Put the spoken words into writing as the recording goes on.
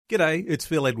G'day, it's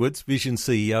Phil Edwards, Vision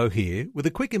CEO here, with a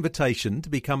quick invitation to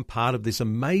become part of this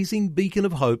amazing beacon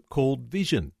of hope called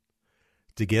Vision.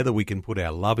 Together we can put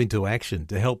our love into action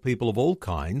to help people of all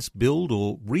kinds build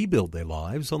or rebuild their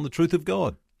lives on the truth of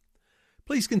God.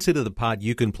 Please consider the part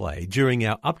you can play during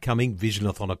our upcoming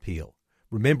Visionathon appeal,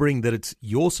 remembering that it's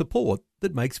your support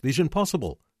that makes Vision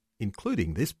possible,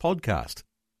 including this podcast.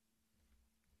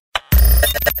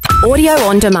 Audio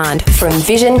on demand from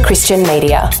Vision Christian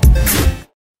Media.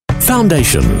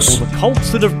 Foundations. All the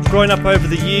cults that have grown up over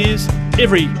the years,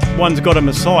 everyone's got a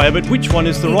Messiah, but which one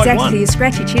is the right one? Exactly, you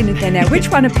scratch your chin and then now, which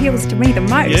one appeals to me the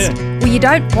most? Yeah. Well, you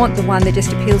don't want the one that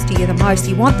just appeals to you the most.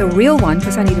 You want the real one,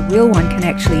 because only the real one can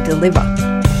actually deliver.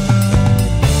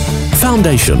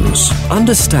 Foundations.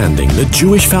 Understanding the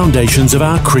Jewish foundations of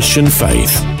our Christian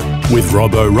faith. With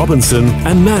Robbo Robinson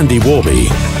and Mandy Warby.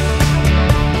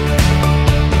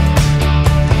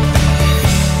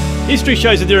 History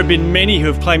shows that there have been many who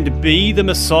have claimed to be the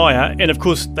Messiah, and of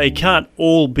course they can't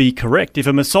all be correct. If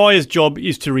a Messiah's job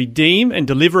is to redeem and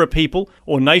deliver a people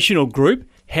or nation or group,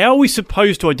 how are we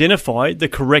supposed to identify the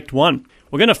correct one?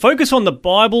 We're going to focus on the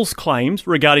Bible's claims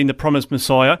regarding the promised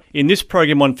Messiah in this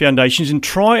program on Foundations and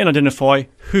try and identify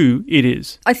who it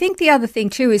is. I think the other thing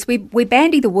too is we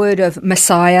bandy the word of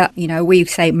Messiah. You know, we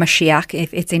say Mashiach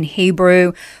if it's in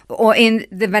Hebrew, or in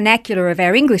the vernacular of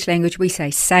our English language we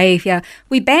say Saviour.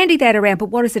 We bandy that around, but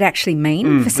what does it actually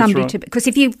mean for somebody to? Because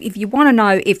if you want to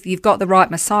know if you've got the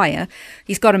right Messiah,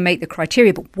 he's got to meet the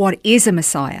criteria. But what is a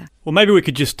Messiah? Well, maybe we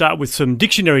could just start with some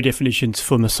dictionary definitions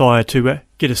for Messiah to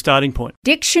get a starting point.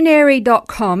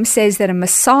 Dictionary.com says that a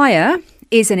Messiah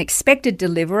is an expected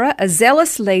deliverer, a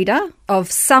zealous leader of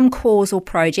some cause or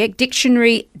project.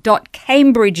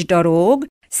 Dictionary.cambridge.org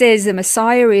says the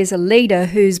Messiah is a leader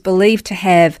who's believed to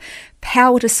have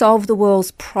power to solve the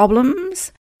world's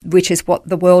problems, which is what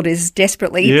the world is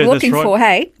desperately looking for,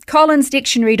 hey?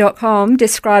 CollinsDictionary.com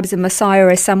describes a Messiah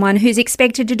as someone who's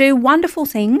expected to do wonderful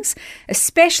things,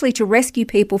 especially to rescue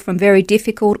people from very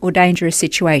difficult or dangerous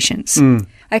situations.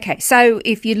 Okay, so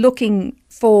if you're looking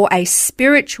for a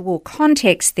spiritual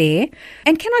context there,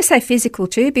 and can I say physical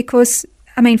too, because,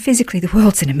 I mean, physically the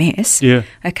world's in a mess. Yeah.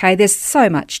 Okay, there's so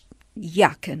much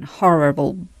yuck and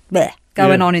horrible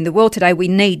going on in the world today. We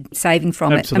need saving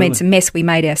from it. I mean, it's a mess we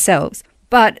made ourselves.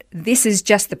 But this is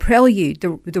just the prelude.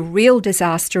 The real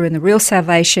disaster and the real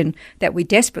salvation that we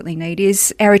desperately need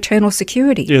is our eternal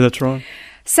security. Yeah, that's right.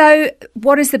 So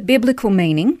what is the biblical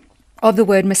meaning of the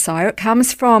word Messiah? It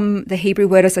comes from the Hebrew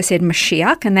word, as I said,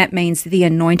 Mashiach, and that means the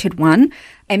anointed one,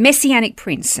 a messianic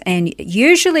prince. And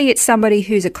usually it's somebody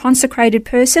who's a consecrated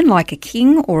person, like a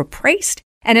king or a priest,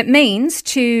 and it means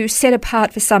to set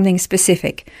apart for something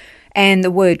specific. And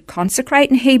the word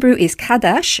consecrate in Hebrew is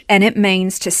kadash, and it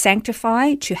means to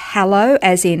sanctify, to hallow,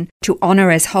 as in to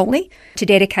honour as holy, to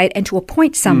dedicate and to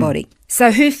appoint somebody.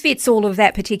 So who fits all of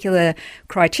that particular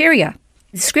criteria?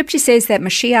 The scripture says that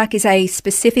Mashiach is a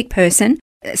specific person,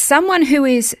 someone who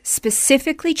is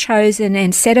specifically chosen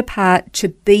and set apart to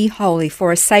be holy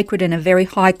for a sacred and a very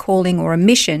high calling or a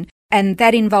mission. And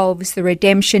that involves the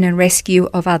redemption and rescue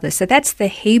of others. So that's the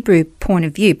Hebrew point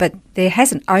of view, but there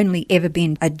hasn't only ever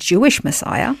been a Jewish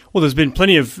Messiah. Well, there's been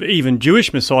plenty of even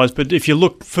Jewish Messiahs, but if you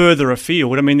look further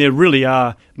afield, I mean, there really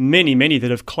are many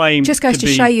that have claimed just goes to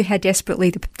show you how desperately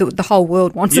the whole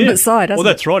world wants a Messiah, doesn't it? Well,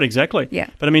 that's right, exactly. Yeah.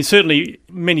 But I mean, certainly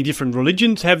many different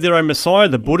religions have their own Messiah.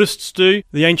 The Buddhists do.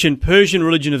 The ancient Persian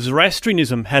religion of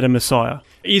Zoroastrianism had a Messiah.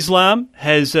 Islam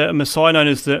has a Messiah known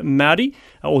as the Mahdi,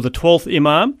 or the 12th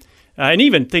Imam. And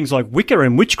even things like Wicca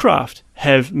and witchcraft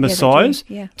have messiahs.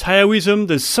 Yeah. Taoism,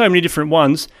 there's so many different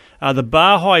ones. The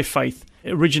Baha'i faith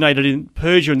originated in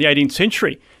Persia in the 18th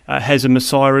century, has a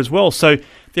messiah as well. So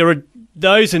there are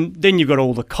those, and then you've got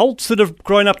all the cults that have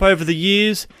grown up over the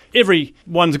years.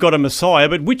 Everyone's got a Messiah,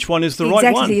 but which one is the right one?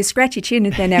 Exactly, you scratch your chin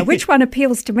and then now, which one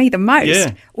appeals to me the most?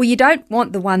 Yeah. Well, you don't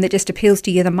want the one that just appeals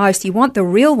to you the most. You want the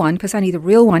real one, because only the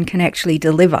real one can actually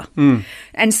deliver.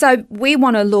 And so we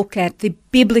want to look at the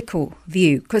biblical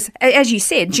view, because as you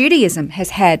said, Judaism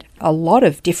has had a lot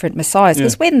of different messiahs,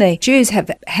 because when the Jews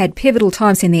have had pivotal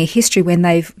times in their history when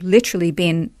they've literally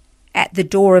been at the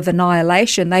door of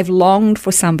annihilation, they've longed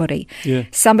for somebody who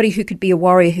could be a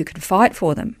warrior who could fight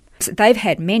for them. So they've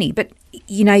had many, but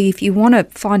you know, if you want to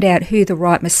find out who the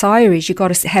right Messiah is, you've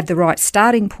got to have the right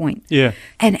starting point. Yeah.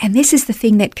 And this is the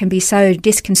thing that can be so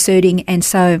disconcerting and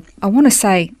so, I want to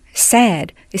say,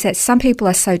 sad, is that some people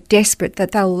are so desperate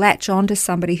that they'll latch onto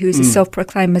somebody who's a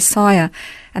self-proclaimed Messiah,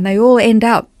 and they all end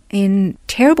up in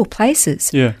terrible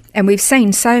places. Yeah. And we've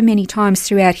seen so many times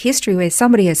throughout history where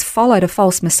somebody has followed a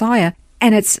false Messiah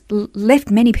and it's left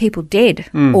many people dead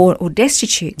or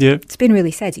destitute. Yeah. It's been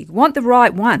really sad. You want the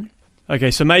right one.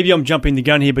 Okay, so maybe I'm jumping the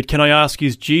gun here, but can I ask,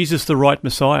 is Jesus the right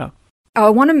Messiah? I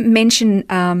want to mention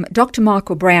Dr.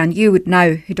 Michael Brown. You would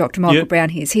know who Dr. Michael Brown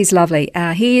is. He's lovely.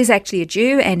 He is actually a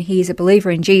Jew and he is a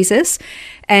believer in Jesus.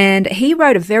 And he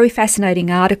wrote a very fascinating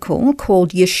article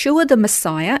called Yeshua the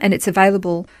Messiah, and it's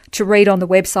available to read on the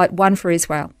website One for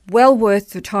Israel. Well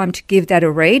worth the time to give that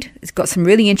a read. It's got some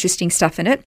really interesting stuff in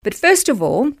it. But first of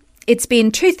all, it's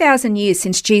been 2,000 years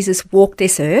since Jesus walked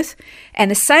this earth, and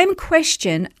the same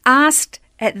question asked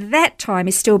at that time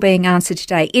is still being answered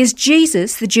today. Is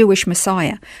Jesus the Jewish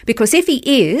Messiah? Because if he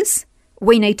is,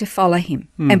 we need to follow him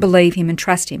and believe him and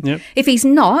trust him. Yep. If he's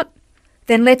not,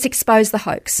 then let's expose the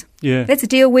hoax. Yeah. Let's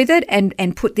deal with it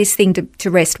and put this thing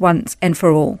to rest once and for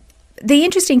all. The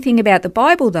interesting thing about the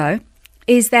Bible, though,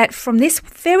 is that from this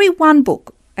very one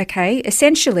book, okay,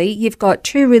 essentially you've got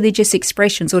two religious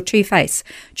expressions or two faiths,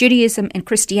 Judaism and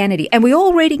Christianity, and we're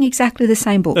all reading exactly the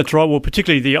same book. That's right. Well,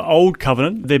 particularly the Old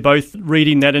Covenant, they're both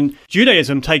reading that, and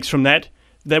Judaism takes from that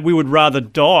we would rather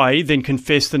die than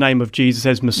confess the name of Jesus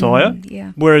as Messiah,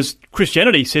 whereas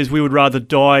Christianity says we would rather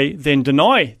die than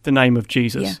deny the name of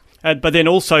Jesus. Yeah. But then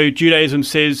also Judaism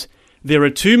says there are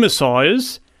two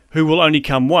Messiahs who will only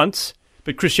come once,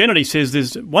 but Christianity says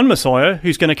there's one Messiah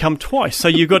who's going to come twice. So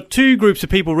you've got two groups of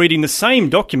people reading the same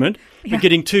document, but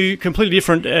getting two completely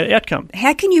different outcomes.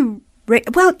 How can you...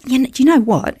 Well, you know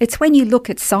what? It's when you look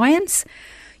at science,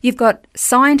 you've got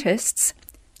scientists,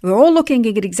 we're all looking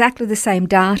at exactly the same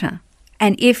data.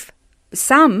 And if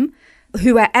some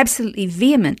who are absolutely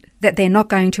vehement that they're not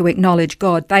going to acknowledge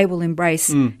God, they will embrace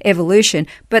evolution.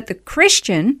 But the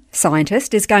Christian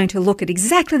scientist is going to look at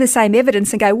exactly the same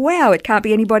evidence and go, wow, it can't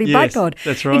be anybody but God.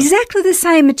 That's right. Exactly the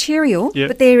same material,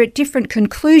 but they're at different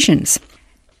conclusions.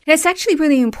 And it's actually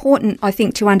really important, I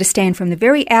think, to understand from the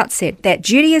very outset that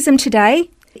Judaism today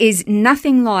is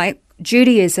nothing like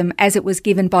Judaism as it was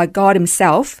given by God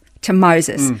himself to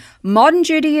Moses. Modern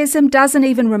Judaism doesn't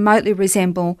even remotely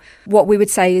resemble what we would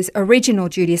say is original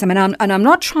Judaism. And I'm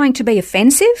not trying to be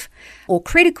offensive or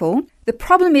critical. The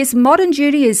problem is modern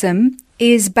Judaism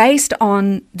is based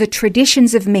on the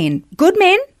traditions of men. Good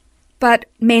men, but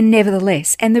men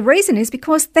nevertheless. And the reason is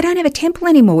because they don't have a temple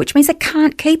anymore, which means they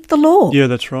can't keep the law. Yeah,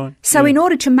 that's right. So in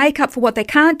order to make up for what they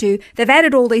can't do, they've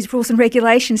added all these rules and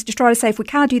regulations to try to say, if we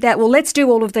can't do that, well, let's do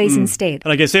all of these instead.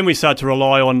 And I guess then we start to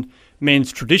rely on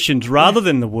men's traditions rather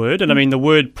than the word. And I mean, the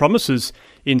word promises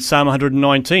in Psalm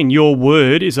 119, your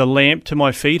word is a lamp to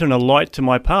my feet and a light to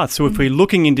my path. So if we're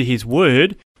looking into his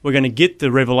word, we're going to get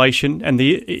the revelation and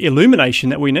the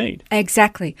illumination that we need.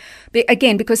 Exactly. But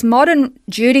again, because modern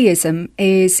Judaism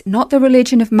is not the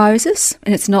religion of Moses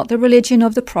and it's not the religion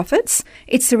of the prophets,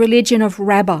 it's the religion of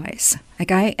rabbis,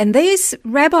 okay? And these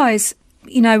rabbis,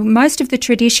 you know, most of the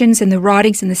traditions and the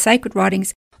writings and the sacred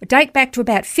writings date back to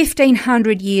about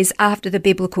 1,500 years after the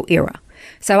biblical era.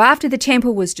 So after the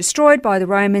temple was destroyed by the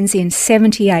Romans in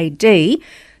 70 AD,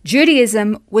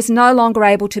 Judaism was no longer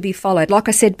able to be followed, like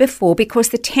I said before, because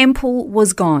the temple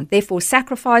was gone. Therefore,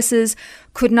 sacrifices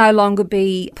could no longer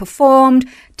be performed,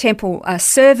 temple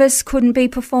service couldn't be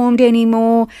performed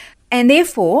anymore, and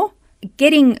therefore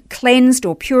getting cleansed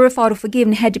or purified or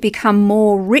forgiven had to become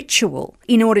more ritual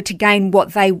in order to gain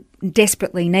what they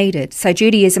desperately needed. So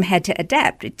Judaism had to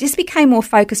adapt. It just became more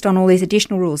focused on all these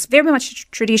additional rules, very much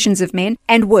traditions of men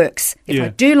and works. If I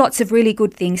do lots of really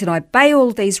good things and I obey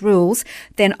all these rules,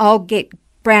 then I'll get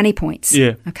brownie points.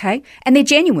 Yeah. Okay? And they're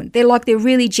genuine. They're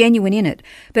really genuine in it.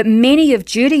 But many of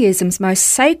Judaism's most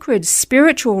sacred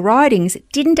spiritual writings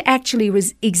didn't actually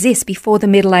exist before the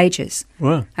Middle Ages.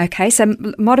 Wow. Okay? So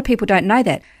a lot of people don't know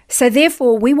that. So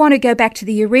therefore, we want to go back to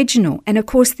the original. And of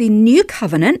course, the New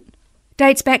Covenant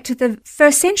dates back to the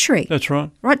first century. That's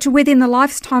right. Right, to within the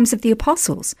lifetimes of the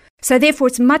apostles. So therefore,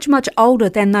 it's much, much older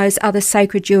than those other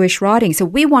sacred Jewish writings. So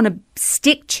we want to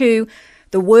stick to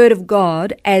the Word of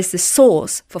God as the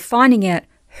source for finding out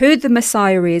who the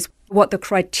Messiah is, what the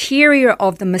criteria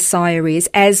of the Messiah is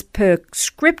as per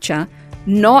Scripture,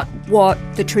 not what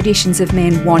the traditions of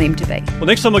men want him to be. Well,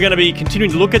 next time we're going to be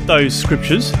continuing to look at those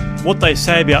Scriptures, what they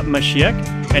say about Mashiach,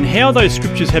 and how those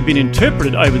Scriptures have been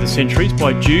interpreted over the centuries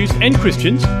by Jews and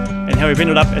Christians, and how we've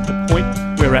ended up at the point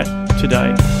we're at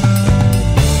today.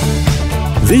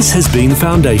 This has been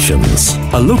Foundations,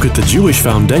 a look at the Jewish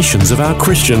foundations of our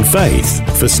Christian faith.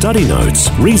 For study notes,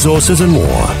 resources and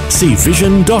more, see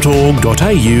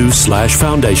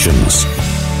vision.org.au/foundations.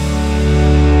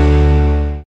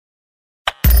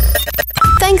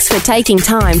 Thanks for taking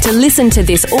time to listen to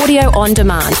this audio on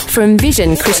demand from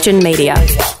Vision Christian Media.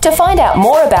 To find out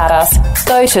more about us,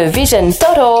 go to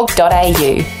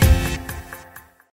vision.org.au.